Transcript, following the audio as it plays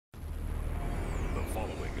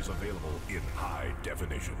is available in high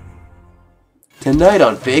definition. Tonight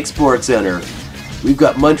on Fake Sports Center, we've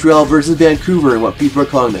got Montreal versus Vancouver in what people are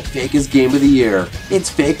calling the fakest game of the year. It's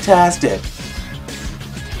fake-tastic.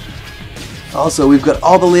 Also, we've got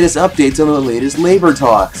all the latest updates on the latest labor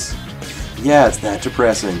talks. Yeah, it's that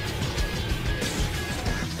depressing.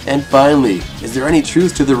 And finally, is there any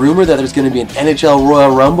truth to the rumor that there's going to be an NHL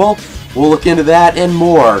Royal Rumble? We'll look into that and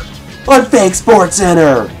more on Fake Sports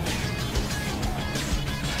Center!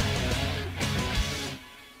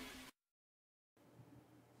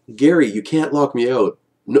 Gary, you can't lock me out.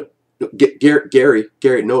 No,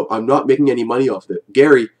 Gary, no, I'm not making any money off of it.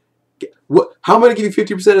 Gary, what? How am I going to give you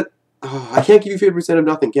 50% of... Oh, I can't give you 50% of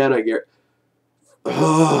nothing, can I, Gary?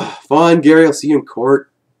 Oh, fine, Gary, I'll see you in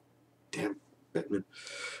court. Damn, Batman.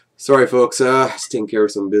 Sorry, folks, just taking care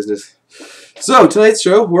of some business. So, tonight's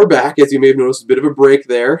show, we're back. As you may have noticed, a bit of a break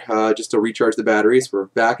there, just to recharge the batteries. We're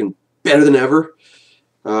back and better than ever.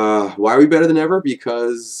 Why are we better than ever?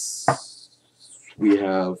 Because we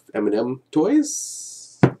have M&M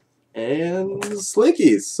toys and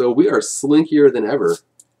Slinkies. So we are slinkier than ever. Look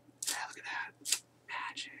at that.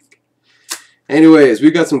 Magic. Anyways,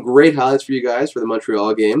 we've got some great highlights for you guys for the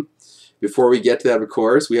Montreal game. Before we get to that, of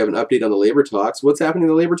course, we have an update on the labor talks. What's happening in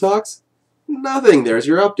the labor talks? Nothing. There's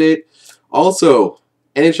your update. Also,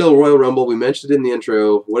 NHL Royal Rumble, we mentioned it in the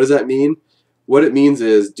intro. What does that mean? What it means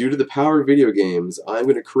is, due to the power of video games, I'm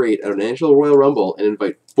going to create an NHL Royal Rumble and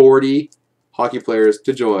invite 40 hockey players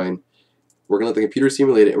to join. We're going to let the computer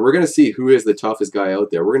simulate it, and we're going to see who is the toughest guy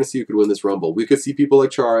out there. We're going to see who could win this Rumble. We could see people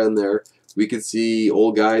like Chara in there. We could see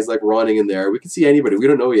old guys like Ronning in there. We could see anybody. We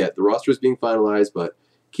don't know yet. The roster is being finalized, but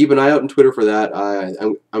keep an eye out on Twitter for that.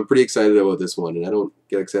 I'm pretty excited about this one, and I don't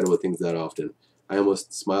get excited about things that often. I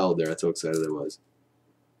almost smiled there. That's how excited I was.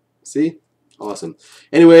 See? Awesome.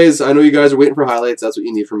 Anyways, I know you guys are waiting for highlights. That's what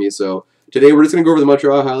you need from me. So today we're just going to go over the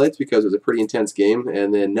Montreal highlights because it was a pretty intense game.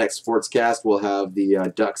 And then next Sportscast we'll have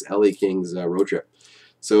the Ducks LA Kings road trip.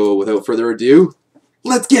 So without further ado,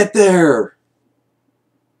 let's get there!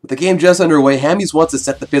 With the game just underway, Hammies wants to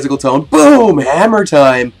set the physical tone. Boom! Hammer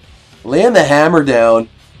time! Laying the hammer down.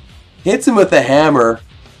 Hits him with the hammer.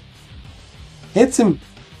 Hits him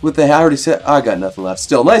with the hammer. I got nothing left.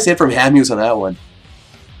 Still, nice hit from Hammies on that one.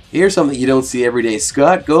 Here's something you don't see every day.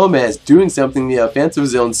 Scott Gomez doing something in the offensive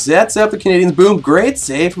zone. Sets up the Canadiens. Boom. Great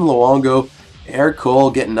save from Luongo. Eric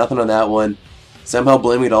Cole getting nothing on that one. Somehow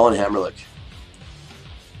blaming it all on Hammerlick.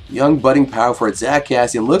 Young budding power forward Zach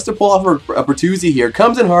Kassian looks to pull off a Bertuzzi here.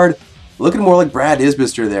 Comes in hard. Looking more like Brad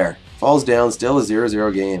Isbister there. Falls down. Still a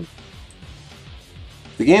 0-0 game.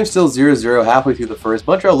 The game's still 0-0 halfway through the first.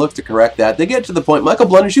 Montreal looks to correct that. They get to the point. Michael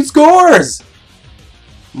Blunden shoots, scores!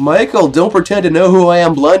 Michael, don't pretend to know who I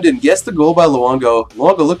am, Blunden gets the goal by Luongo.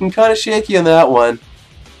 Luongo looking kind of shaky on that one.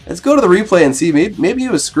 Let's go to the replay and see. Maybe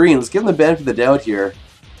it was screen. Let's give him the benefit of the doubt here.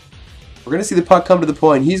 We're going to see the puck come to the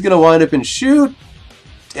point. He's going to wind up and shoot.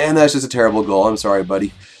 And that's just a terrible goal. I'm sorry,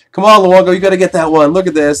 buddy. Come on, Luongo. You got to get that one. Look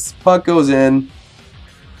at this. Puck goes in.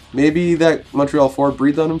 Maybe that Montreal forward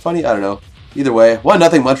breathed on him funny? I don't know. Either way,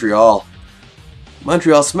 1-0 Montreal.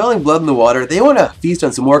 Montreal smelling blood in the water. They want to feast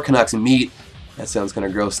on some more Canucks meat. That sounds kind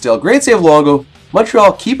of gross still. Great save, Luongo.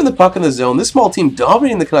 Montreal keeping the puck in the zone. This small team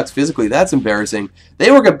dominating the Canucks physically. That's embarrassing. They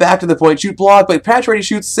work it back to the point. Shoot block, but Pacioretty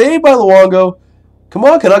shoots. Saved by Luongo. Come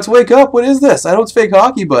on, Canucks, wake up. What is this? I know it's fake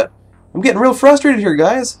hockey, but I'm getting real frustrated here,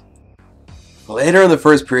 guys. Later in the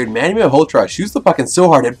first period, Manny Malhotra shoots the puck in so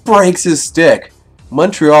hard it breaks his stick.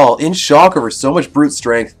 Montreal in shock over so much brute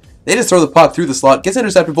strength. They just throw the puck through the slot. Gets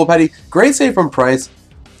intercepted. Volpetti. Great save from Price.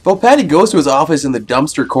 Volpetti goes to his office in the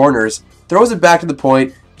dumpster corners. Throws it back to the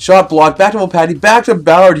point. Shot blocked. Back to Volpetti. Back to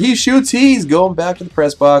Ballard. He shoots. He's going back to the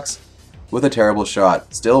press box with a terrible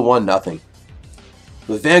shot. Still 1-0.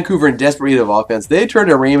 With Vancouver in desperate need of offense, they turn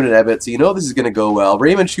to Raymond and Ebbett, so you know this is going to go well.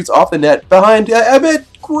 Raymond shoots off the net behind Ebbett.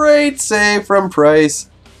 Great save from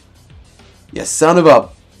Price. You son of a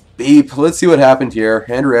beep. Let's see what happened here.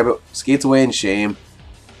 Andrew Ebbett skates away in shame.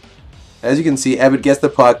 As you can see, Ebbett gets the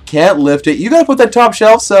puck, can't lift it. You gotta put that top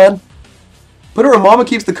shelf, son. Put it where Mama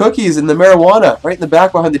keeps the cookies and the marijuana, right in the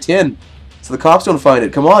back behind the tin, so the cops don't find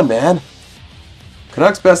it. Come on, man.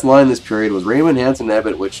 Canucks' best line this period was Raymond, Hansen,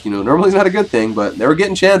 Ebbett, which, you know, normally is not a good thing, but they were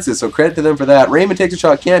getting chances, so credit to them for that. Raymond takes a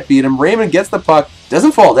shot, can't beat him. Raymond gets the puck,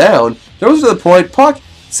 doesn't fall down, throws it to the point, puck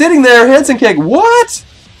sitting there, Hansen kick. What?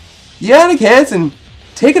 Yannick Hansen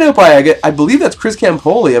taken out by, I believe that's Chris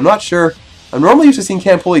Campoli. I'm not sure. I'm normally used to seeing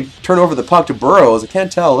Campoli turn over the puck to Burrows. I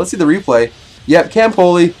can't tell. Let's see the replay. Yep,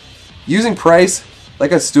 Campoli using Price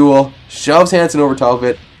like a stool, shoves Hansen over top of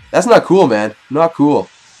it. That's not cool, man. Not cool.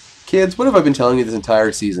 Kids, what have I been telling you this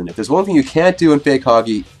entire season? If there's one thing you can't do in fake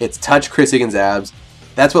hockey, it's touch Chris Higgins' abs.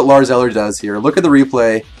 That's what Lars Eller does here. Look at the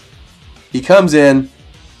replay. He comes in,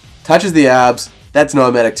 touches the abs. That's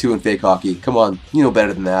no medic 2 in fake hockey. Come on, you know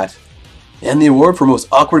better than that. And the award for most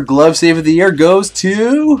awkward glove save of the year goes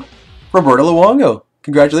to Roberto Luongo.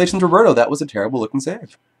 Congratulations, Roberto. That was a terrible looking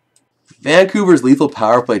save. Vancouver's lethal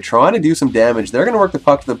power play trying to do some damage. They're going to work the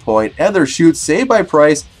puck to the point. Edler shoots, saved by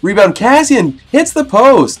Price. Rebound, Kassian hits the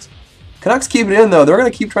post. Canucks keep it in though. They're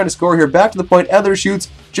going to keep trying to score here. Back to the point. Edler shoots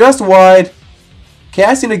just wide.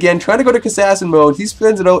 Kassian again trying to go to assassin mode. He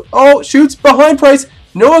spins it out. Oh, shoots behind Price.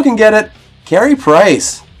 No one can get it. Carey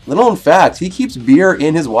Price. Little known fact, he keeps beer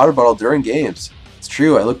in his water bottle during games. It's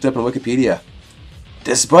true, I looked up on Wikipedia.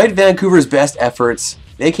 Despite Vancouver's best efforts,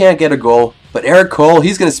 they can't get a goal. But Eric Cole,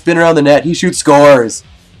 he's going to spin around the net. He shoots, scores.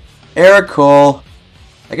 Eric Cole.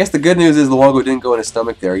 I guess the good news is Luongo didn't go in his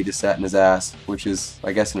stomach there. He just sat in his ass, which is,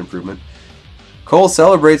 I guess, an improvement. Cole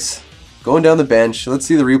celebrates going down the bench. Let's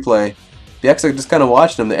see the replay. Bieksa just kind of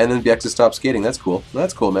watched him, and then Bieksa stopped skating. That's cool.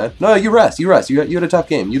 That's cool, man. No, you rest. You rest. You had a tough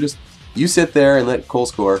game. You sit there and let Cole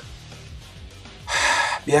score.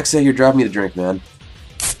 Bieksa, you're dropping me to drink, man.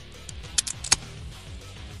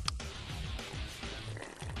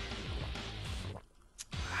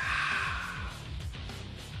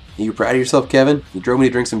 Are you proud of yourself, Kevin? You drove me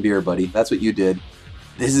to drink some beer, buddy. That's what you did.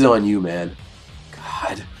 This is on you, man.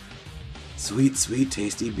 God. Sweet, sweet,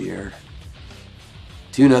 tasty beer.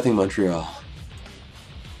 2-0 Montreal.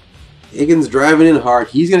 Higgins driving in hard.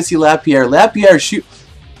 He's going to see Lapierre. Lapierre shoot.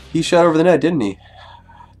 He shot over the net, didn't he?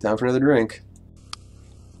 Down for another drink.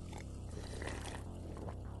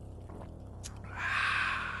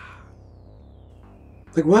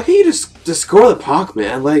 Like, why can't you just score the puck,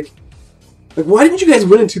 man? Like, why didn't you guys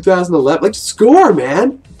win in 2011? Like, just score,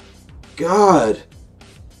 man. God.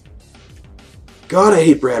 God, I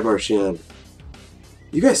hate Brad Marchand.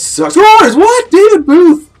 You guys suck. Scores! What? David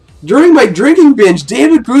Booth. During my drinking binge,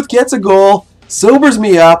 David Booth gets a goal. Sobers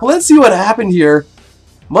me up. Let's see what happened here.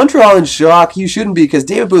 Montreal in shock. You shouldn't be, because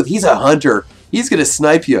David Booth, he's a hunter. He's going to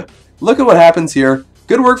snipe you. Look at what happens here.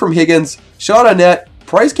 Good work from Higgins. Shot on net.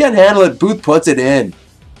 Price can't handle it. Booth puts it in.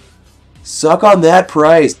 Suck on that,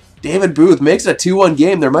 Price. David Booth makes it a 2-1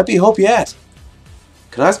 game. There might be hope yet.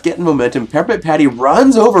 Canucks getting momentum. Peppermint Patty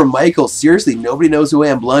runs over Michael. Seriously, nobody knows who I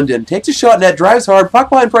am. London takes a shot net, drives hard.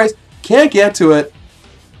 Puck behind Price. Can't get to it.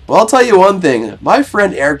 Well, I'll tell you one thing. My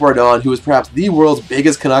friend Eric Bardon, who is perhaps the world's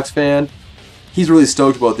biggest Canucks fan, he's really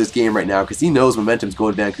stoked about this game right now because he knows momentum's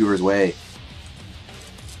going Vancouver's way.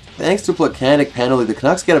 Thanks to a Plekanec penalty, the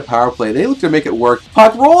Canucks get a power play. They look to make it work.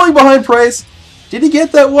 Puck rolling behind Price. Did he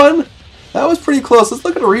get that one? That was pretty close. Let's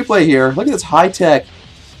look at a replay here. Look at this high-tech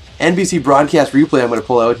NBC broadcast replay I'm going to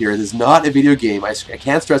pull out here. This is not a video game. I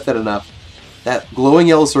can't stress that enough. That glowing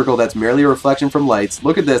yellow circle, that's merely a reflection from lights.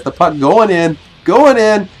 Look at this. The puck going in. Going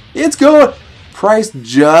in. It's going. Price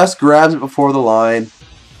just grabs it before the line.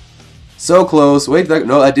 So close. Wait,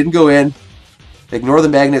 no, that didn't go in. Ignore the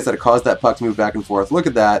magnets that caused that puck to move back and forth. Look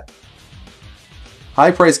at that.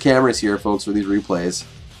 High-priced cameras here, folks, for these replays.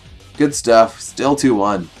 Good stuff. Still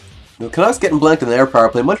 2-1. The Canucks getting blanked in their power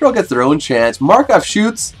play. Montreal gets their own chance. Markov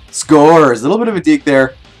shoots, scores. A little bit of a deke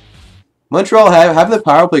there. Montreal having the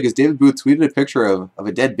power play because David Booth tweeted a picture of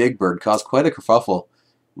a dead Big Bird. Caused quite a kerfuffle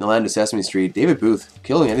in the land of Sesame Street. David Booth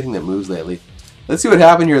killing anything that moves lately. Let's see what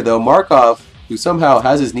happened here, though. Markov, who somehow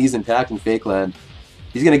has his knees intact in fake land.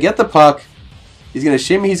 He's going to get the puck. He's going to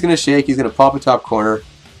shimmy. He's going to shake. He's going to pop a top corner.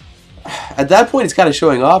 At that point, it's kind of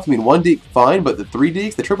showing off. I mean, one deke, fine, but the three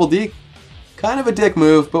dekes, the triple deke, kind of a dick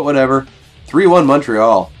move, but whatever. 3-1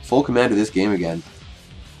 Montreal. Full command of this game again.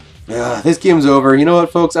 This game's over. You know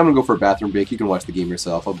what, folks? I'm going to go for a bathroom break. You can watch the game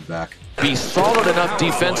yourself. I'll be back. Be solid enough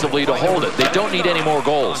defensively to hold it. They don't need any more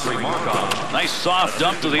goals. Nice soft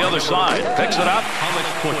dump to the other side. Picks it up.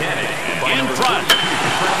 In front.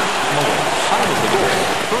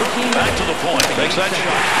 Back to the point. Takes that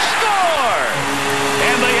shot. Score!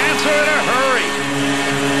 And they answer in a hurry.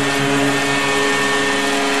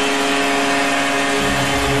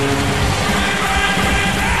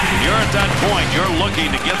 You're at that point. You're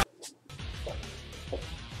looking to get...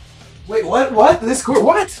 Wait, what? This score?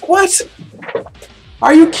 What?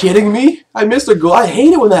 Are you kidding me? I missed a goal. I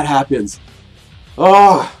hate it when that happens.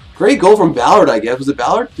 Oh, great goal from Ballard, I guess. Was it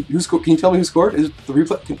Ballard? Who scored? Can you tell me who scored? Is it the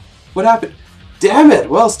replay? What happened? Damn it.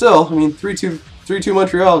 Well, still, I mean, 3-2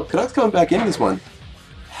 Montreal. Canucks coming back in this one.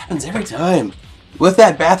 Happens every time. With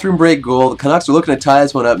that bathroom break goal, the Canucks are looking to tie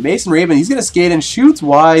this one up. Mason Raymond, he's going to skate in, shoots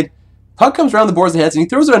wide. Puck comes around the boards and Hansen. He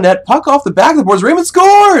throws it on net. Puck off the back of the boards. Raymond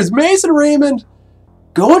scores! Mason Raymond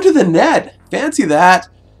going to the net. Fancy that.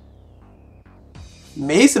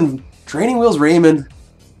 Mason, training wheels Raymond.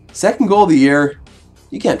 Second goal of the year.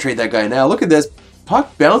 You can't trade that guy now. Look at this.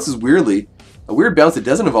 puck bounces weirdly. A weird bounce that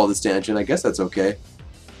doesn't involve the stanchion. I guess that's okay.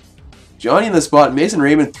 Johnny in the spot. Mason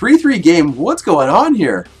Raymond. 3-3 game. What's going on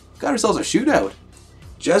here? Got ourselves a shootout.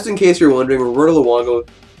 Just in case you're wondering, Roberto Luongo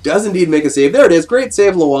does indeed make a save. There it is. Great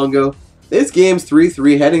save, Luongo. This game's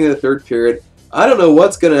 3-3 heading into the third period. I don't know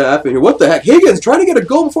what's going to happen here. What the heck? Higgins trying to get a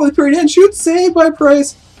goal before the period ends. Shoot, save by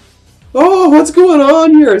Price. Oh, what's going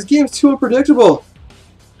on here? This game's too unpredictable.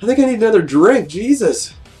 I think I need another drink.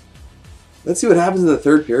 Jesus. Let's see what happens in the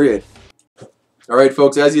third period. All right,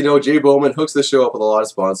 folks, as you know, Jay Bowman hooks the show up with a lot of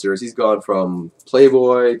sponsors. He's gone from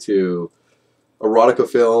Playboy to erotica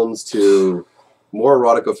films to more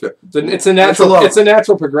erotica films. It's a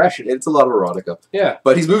natural progression. It's a lot of erotica. Yeah.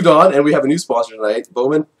 But he's moved on, and we have a new sponsor tonight.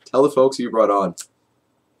 Bowman, tell the folks who you brought on.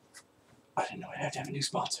 I didn't know I had to have a new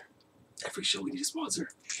sponsor. Every show we need a sponsor.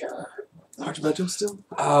 Sure. Large Metro still?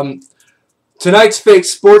 Tonight's Fake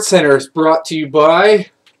Sports Center is brought to you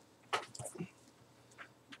by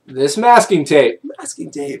this masking tape.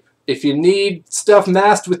 Masking tape. If you need stuff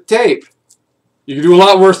masked with tape, you can do a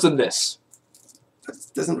lot worse than this. That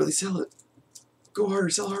doesn't really sell it. Go harder,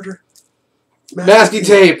 sell harder. Masking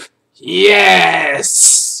tape.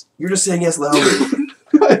 Yes! You're just saying yes loudly.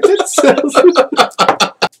 I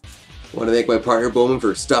want to thank my partner Bowman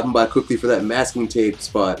for stopping by quickly for that masking tape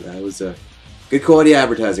spot. That was good quality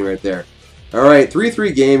advertising right there. All right,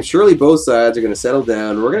 3-3 game. Surely both sides are going to settle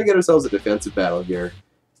down. We're going to get ourselves a defensive battle here.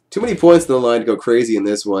 Too many points in the line to go crazy in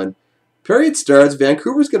this one. Period starts.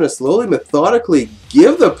 Vancouver's going to slowly, methodically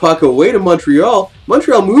give the puck away to Montreal.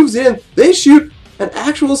 Montreal moves in. They shoot an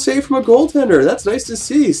actual save from a goaltender. That's nice to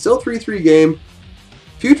see. Still 3-3 game.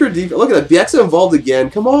 Future defense. Look at that. Bieksa involved again.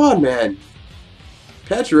 Come on, man.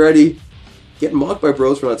 Pacioretty getting mocked by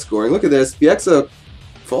Bros for not scoring. Look at this. Bieksa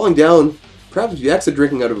falling down. Perhaps Bieksa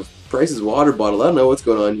drinking out of Price's water bottle. I don't know what's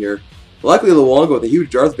going on here. Luckily, Luongo with a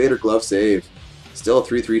huge Darth Vader glove save. Still a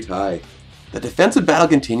 3-3 tie. The defensive battle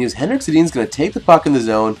continues. Henrik Sedin's going to take the puck in the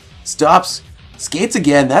zone. Stops. Skates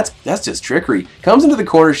again. That's just trickery. Comes into the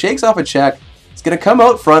corner. Shakes off a check. He's going to come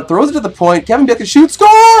out front. Throws it to the point. Kevin Bieksa shoots.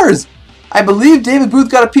 Scores! I believe David Booth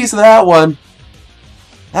got a piece of that one.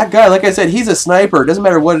 That guy, like I said, he's a sniper. It doesn't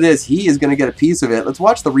matter what it is. He is going to get a piece of it. Let's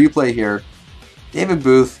watch the replay here. David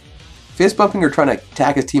Booth. Fist bumping or trying to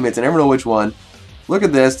attack his teammates. I never know which one. Look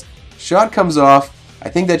at this. Shot comes off. I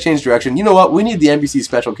think that changed direction. You know what? We need the NBC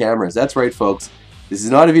special cameras. That's right, folks. This is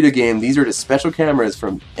not a video game. These are just special cameras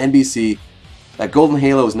from NBC. That golden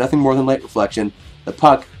halo is nothing more than light reflection. The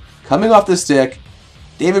puck coming off the stick.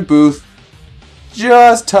 David Booth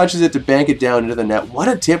just touches it to bank it down into the net. What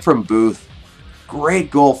a tip from Booth.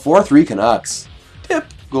 Great goal. 4-3 Canucks. Tip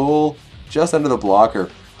goal just under the blocker.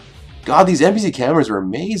 God, these NBC cameras are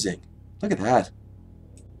amazing. Look at that.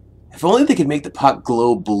 If only they could make the puck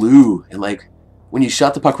glow blue and like when you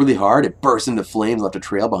shot the puck really hard, it bursts into flames and left a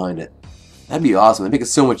trail behind it. That'd be awesome. It'd make it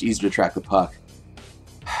so much easier to track the puck.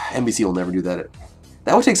 NBC will never do that.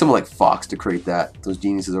 That would take someone like Fox to create that. Those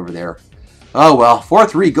geniuses over there. Oh well,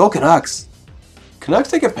 4-3, go Canucks.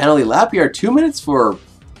 Canucks take a penalty. Lapierre, 2 minutes for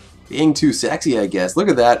being too sexy, I guess. Look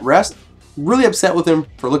at that. Refs really upset with him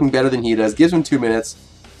for looking better than he does. Gives him 2 minutes.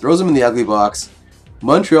 Throws him in the ugly box.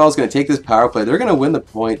 Montreal's going to take this power play. They're going to win the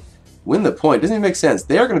point. Win the point. Doesn't even make sense.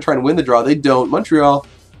 They are going to try and win the draw. They don't. Montreal,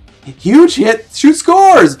 huge hit. Shoot,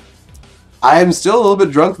 scores! I am still a little bit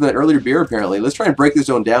drunk from that earlier beer, apparently. Let's try and break this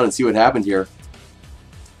zone down and see what happened here.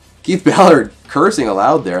 Keith Ballard cursing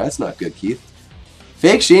aloud there. That's not good, Keith.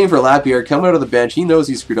 Fake shame for Lapierre coming out of the bench. He knows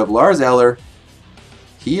he screwed up. Lars Eller.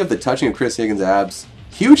 He of the touching of Chris Higgins' abs.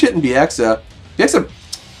 Huge hit in Bieksa. Bieksa,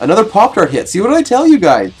 another Pop-Tart hit. See, what did I tell you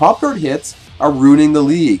guys? Pop-Tart hits are ruining the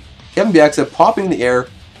league. Kevin Bieksa popping in the air.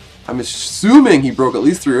 I'm assuming he broke at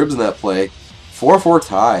least 3 ribs in that play. 4-4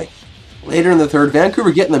 tie. Later in the third,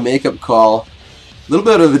 Vancouver getting the makeup call. A little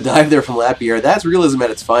bit of a dive there from Lapierre. That's realism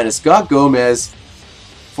at its finest. Scott Gomez.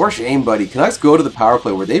 For shame, buddy. Canucks go to the power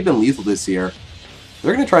play where they've been lethal this year.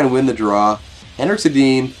 They're going to try and win the draw. Henrik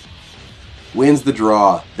Sedin wins the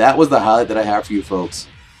draw. That was the highlight that I have for you folks.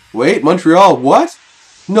 Wait, Montreal, what?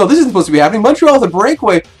 No, this isn't supposed to be happening. Montreal with a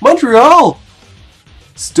breakaway. Montreal!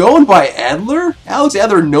 Stoned by Edler? Alex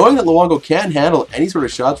Edler, knowing that Luongo can't handle any sort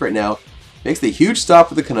of shots right now, makes the huge stop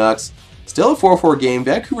for the Canucks. Still a 4-4 game.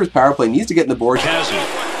 Vancouver's power play needs to get in the board.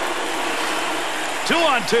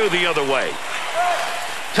 2-on-2 the other way.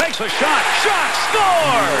 Takes a shot. Shot!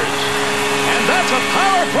 Scores! And that's a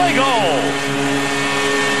power play goal.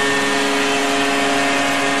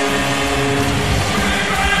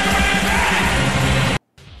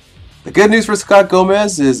 The good news for Scott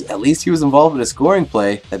Gomez is at least he was involved in a scoring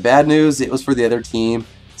play. The bad news, it was for the other team.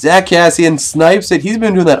 Zach Kassian snipes it. He's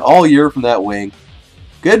been doing that all year from that wing.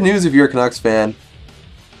 Good news if you're a Canucks fan.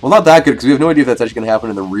 Well, not that good because we have no idea if that's actually going to happen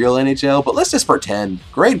in the real NHL, but let's just pretend.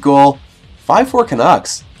 Great goal. 5-4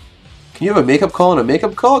 Canucks. Can you have a makeup call and a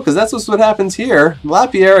makeup call? Because that's what happens here.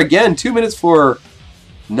 Lapierre, again, 2 minutes for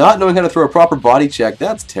not knowing how to throw a proper body check.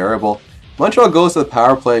 That's terrible. Montreal goes to the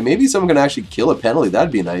power play. Maybe someone can actually kill a penalty.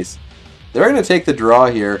 That'd be nice. They're going to take the draw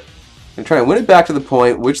here and try and win it back to the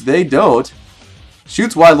point, which they don't.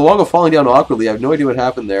 Shoots wide. Luongo falling down awkwardly. I have no idea what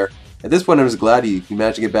happened there. At this point, I'm just glad he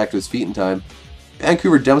managed to get back to his feet in time.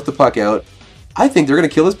 Vancouver dumps the puck out. I think they're going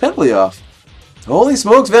to kill his penalty off. Holy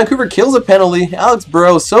smokes, Vancouver kills a penalty. Alex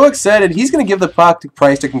Burrows so excited. He's going to give the puck to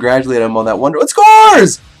Price to congratulate him on that wonder. It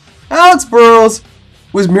scores! Alex Burrows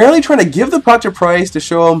was merely trying to give the puck to Price to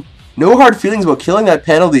show him no hard feelings about killing that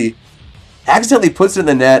penalty. Accidentally puts it in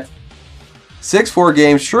the net. 6-4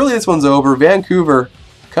 game. Surely this one's over. Vancouver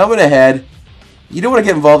coming ahead. You don't want to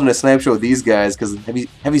get involved in a snipe show with these guys because have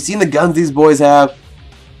you seen the guns these boys have?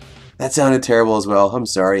 That sounded terrible as well. I'm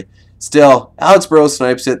sorry. Still, Alex Burrows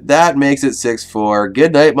snipes it. That makes it 6-4.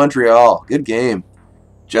 Good night, Montreal. Good game.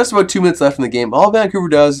 Just about 2 minutes left in the game. All Vancouver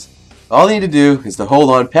does, all they need to do is to hold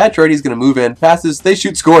on. Pacioretty's going to move in. Passes. They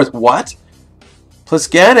shoot. Scores. What?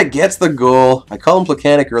 Pleskanek gets the goal. I called him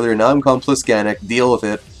Plekanec earlier. Now I'm calling Pleskanek. Deal with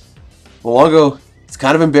it. Luongo is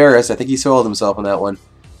kind of embarrassed. I think he soiled himself on that one.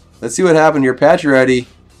 Let's see what happened here. Pacioretty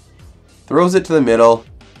throws it to the middle.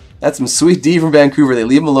 That's some sweet D from Vancouver. They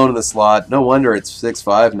leave him alone in the slot. No wonder it's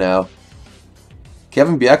 6-5 now.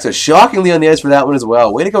 Kevin Bieksa shockingly on the ice for that one as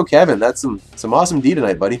well. Way to go, Kevin. That's some awesome D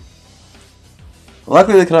tonight, buddy.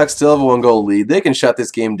 Luckily, the Canucks still have a 1-goal lead. They can shut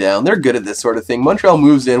this game down. They're good at this sort of thing. Montreal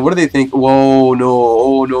moves in. What do they think? Whoa, no.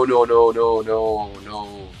 Oh, no, no, no, no, no,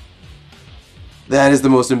 no. That is the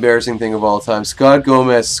most embarrassing thing of all time. Scott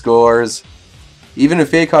Gomez scores. Even in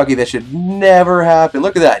fake hockey, that should never happen.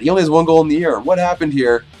 Look at that. He only has 1 goal in the year. What happened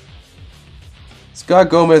here? Scott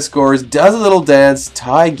Gomez scores, does a little dance,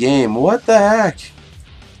 tie game. What the heck?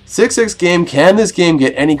 6-6 game. Can this game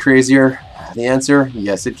get any crazier? The answer,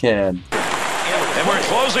 yes it can. And we're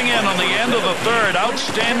closing in on the end of the third.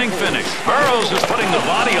 Outstanding finish. Burrows is putting the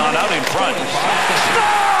body on out in front.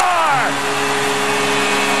 Star!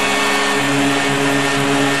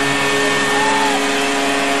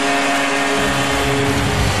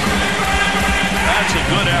 That's a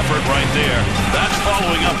good effort right there. That's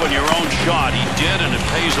following up on your own shot. He did, and it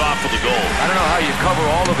pays off with the goal. I don't know how you cover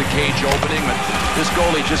all of the cage opening, but this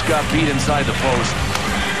goalie just got beat inside the post.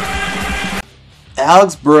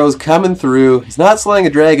 Alex Burrows coming through. He's not slaying a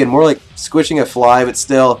dragon, more like squishing a fly, but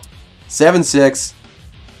still. 7-6.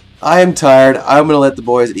 I am tired. I'm going to let the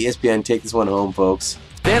boys at ESPN take this one home, folks.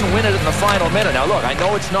 Then win it in the final minute. Now look, I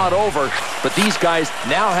know it's not over, but these guys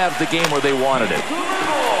now have the game where they wanted it.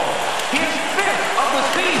 His 5th of the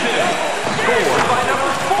season, scored by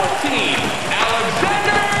number 14,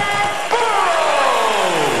 Alexander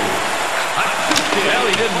Burrows. Well,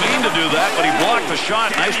 he didn't mean to do that, but he blocked the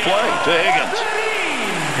shot. Nice play to Higgins.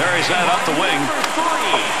 Carries that up the wing.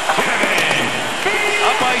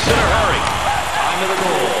 Up ice in a hurry. Time of the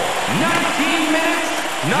goal, 19 minutes,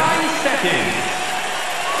 9 seconds.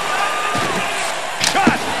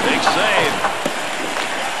 Shot! Big save.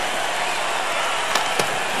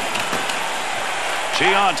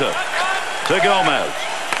 Chianta to Gomez.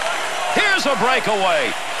 Here's a breakaway.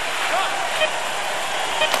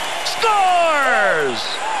 Scores!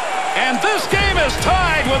 And this game is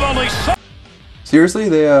tied with only... Seriously,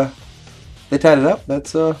 they tied it up.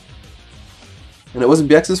 That's and it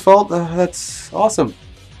wasn't Bieksa's fault. That's awesome.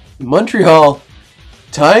 Montreal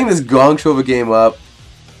tying this gong show of a game up.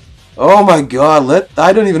 Oh my God!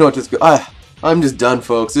 I don't even know what to go. I'm just done,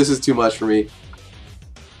 folks. This is too much for me.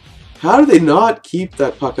 How do they not keep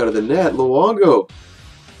that puck out of the net? Luongo,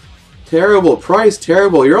 terrible. Price,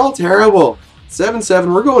 terrible. You're all terrible.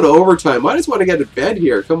 7-7. We're going to overtime. I just want to get to bed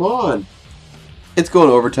here. Come on. It's going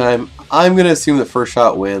to overtime. I'm going to assume the first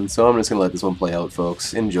shot wins, so I'm just going to let this one play out,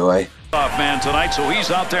 folks. Enjoy. Off man tonight, so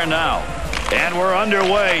he's out there now. And we're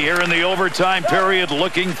underway here in the overtime period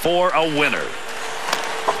looking for a winner.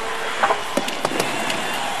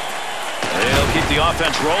 They'll keep the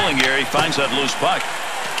offense rolling here. He finds that loose puck.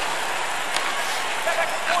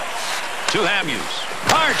 To Hamhuis.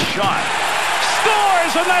 Hard shot.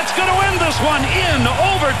 Scores, and that's going to win this one in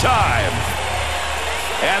overtime.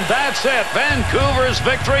 And that's it. Vancouver's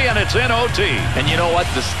victory, and it's in OT. And you know what?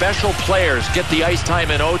 The special players get the ice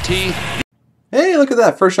time in OT. Hey, look at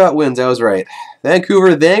that. First shot wins. I was right.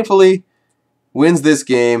 Vancouver, thankfully, wins this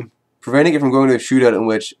game, preventing it from going to a shootout in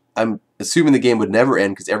which I'm assuming the game would never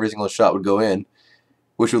end because every single shot would go in,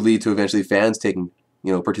 which would lead to eventually fans taking,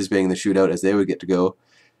 participating in the shootout as they would get to go,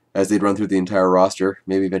 as they'd run through the entire roster.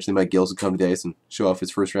 Maybe eventually Mike Gills would come to the ice and show off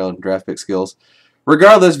his first-round draft pick skills.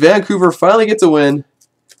 Regardless, Vancouver finally gets a win.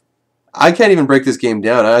 I can't even break this game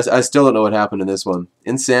down. I still don't know what happened in this one.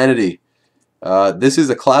 Insanity. This is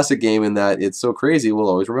a classic game in that it's so crazy we'll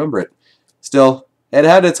always remember it. Still, it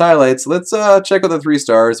had its highlights. Let's check out the 3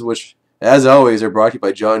 stars, which, as always, are brought to you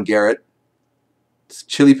by John Garrett. It's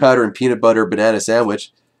chili powder and peanut butter banana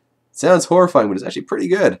sandwich. It sounds horrifying, but it's actually pretty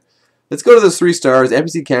good. Let's go to those 3 stars.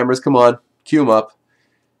 NBC cameras, come on. Cue them up.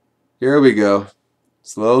 Here we go.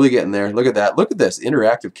 Slowly getting there. Look at that. Look at this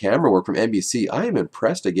interactive camera work from NBC. I am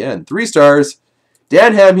impressed again. 3 stars.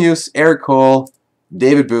 Dan Hamhuis, Eric Cole,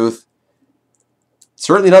 David Booth.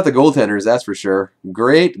 Certainly not the goaltenders, that's for sure.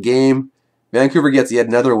 Great game. Vancouver gets yet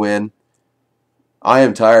another win. I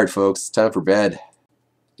am tired, folks. It's time for bed.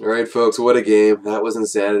 All right, folks. What a game. That was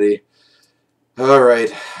insanity. All right.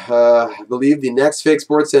 I believe the next Fake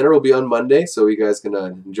Sports Center will be on Monday, so you guys can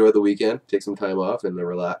enjoy the weekend, take some time off, and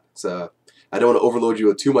relax. I don't want to overload you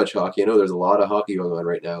with too much hockey. I know there's a lot of hockey going on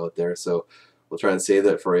right now out there, so we'll try and save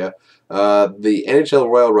that for you. The NHL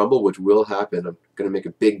Royal Rumble, which will happen, I'm going to make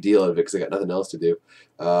a big deal of it because I got nothing else to do.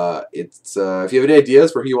 If you have any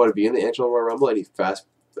ideas for who you want to be in the NHL Royal Rumble, any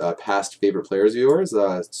past favorite players of yours,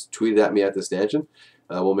 tweet it at me at the stanchion.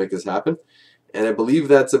 We'll make this happen. And I believe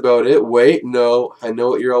that's about it. Wait, no, I know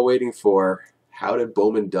what you're all waiting for. How did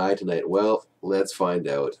Bowman die tonight? Well, let's find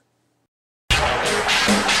out.